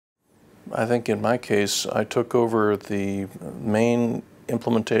I think in my case, I took over the main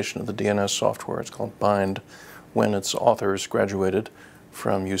implementation of the DNS software. It's called Bind, when its authors graduated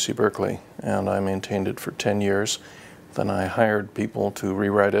from UC Berkeley, and I maintained it for 10 years. Then I hired people to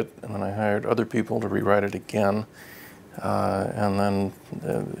rewrite it, and then I hired other people to rewrite it again. And then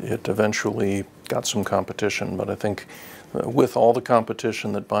it eventually got some competition, but I think with all the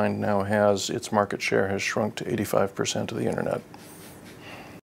competition that Bind now has, its market share has shrunk to 85% of the internet.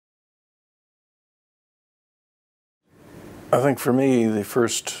 I think for me, the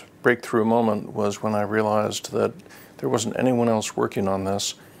first breakthrough moment was when I realized that there wasn't anyone else working on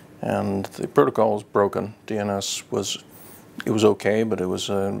this, and the protocol was broken. DNS was okay, but it was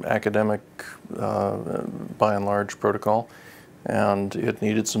an academic, by and large, protocol, and it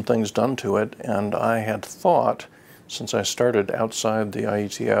needed some things done to it. And I had thought, since I started outside the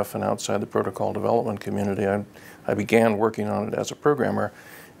IETF and outside the protocol development community, I began working on it as a programmer.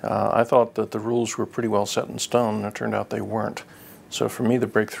 I thought that the rules were pretty well set in stone, and it turned out they weren't. So for me, the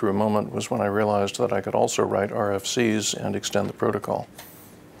breakthrough moment was when I realized that I could also write RFCs and extend the protocol.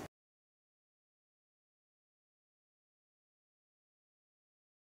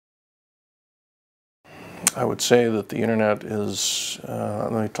 I would say that the internet is,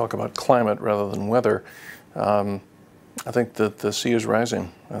 let me talk about climate rather than weather. I think that the sea is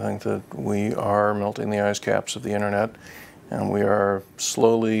rising. I think that we are melting the ice caps of the internet, and we are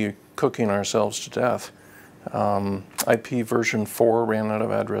slowly cooking ourselves to death. IP version 4 ran out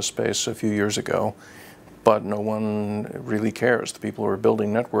of address space a few years ago, but no one really cares. The people who are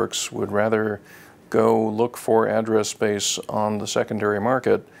building networks would rather go look for address space on the secondary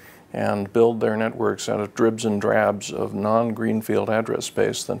market and build their networks out of dribs and drabs of non-greenfield address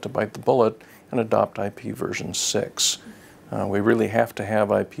space than to bite the bullet and adopt IP version 6. We really have to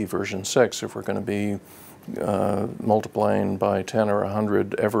have IP version 6 if we're going to be multiplying by 10 or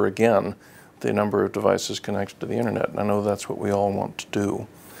 100 ever again the number of devices connected to the internet. And I know that's what we all want to do,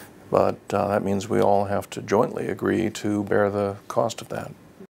 but that means we all have to jointly agree to bear the cost of that.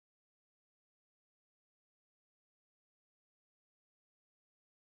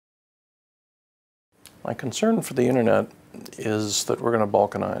 My concern for the internet is that we're going to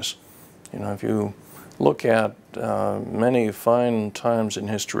balkanize. You know, if you look at many fine times in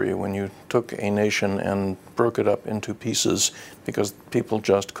history when you took a nation and broke it up into pieces because people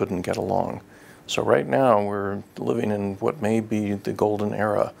just couldn't get along. So right now we're living in what may be the golden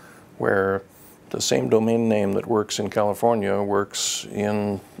era, where the same domain name that works in California works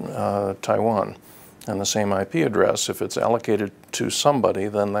in Taiwan. And the same IP address, if it's allocated to somebody,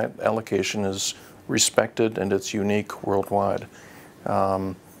 then that allocation is respected and it's unique worldwide.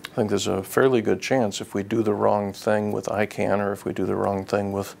 I think there's a fairly good chance if we do the wrong thing with ICANN, or if we do the wrong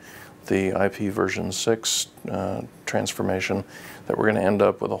thing with the IP version 6 transformation, that we're going to end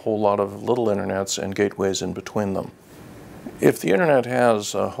up with a whole lot of little internets and gateways in between them. If the internet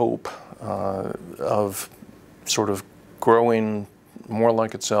has a hope of sort of growing more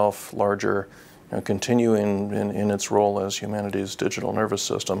like itself, larger, continuing in its role as humanity's digital nervous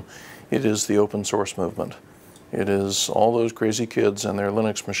system, it is the open source movement. It is all those crazy kids and their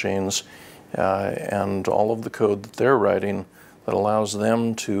Linux machines and all of the code that they're writing that allows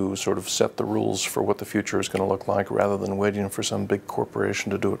them to sort of set the rules for what the future is going to look like, rather than waiting for some big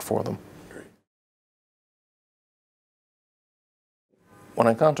corporation to do it for them. When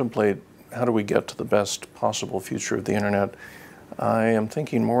I contemplate how do we get to the best possible future of the internet, I am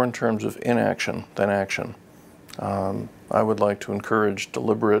thinking more in terms of inaction than action. I would like to encourage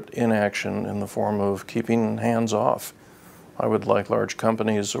deliberate inaction in the form of keeping hands off. I would like large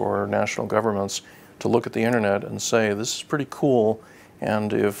companies or national governments to look at the internet and say, this is pretty cool,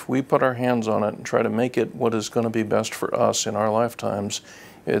 and if we put our hands on it and try to make it what is going to be best for us in our lifetimes,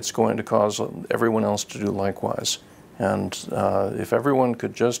 it's going to cause everyone else to do likewise. And if everyone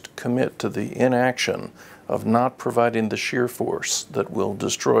could just commit to the inaction of not providing the sheer force that will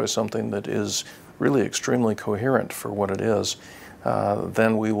destroy something that is really extremely coherent for what it is,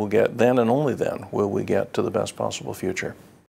 then we will get, then and only then will we get to the best possible future.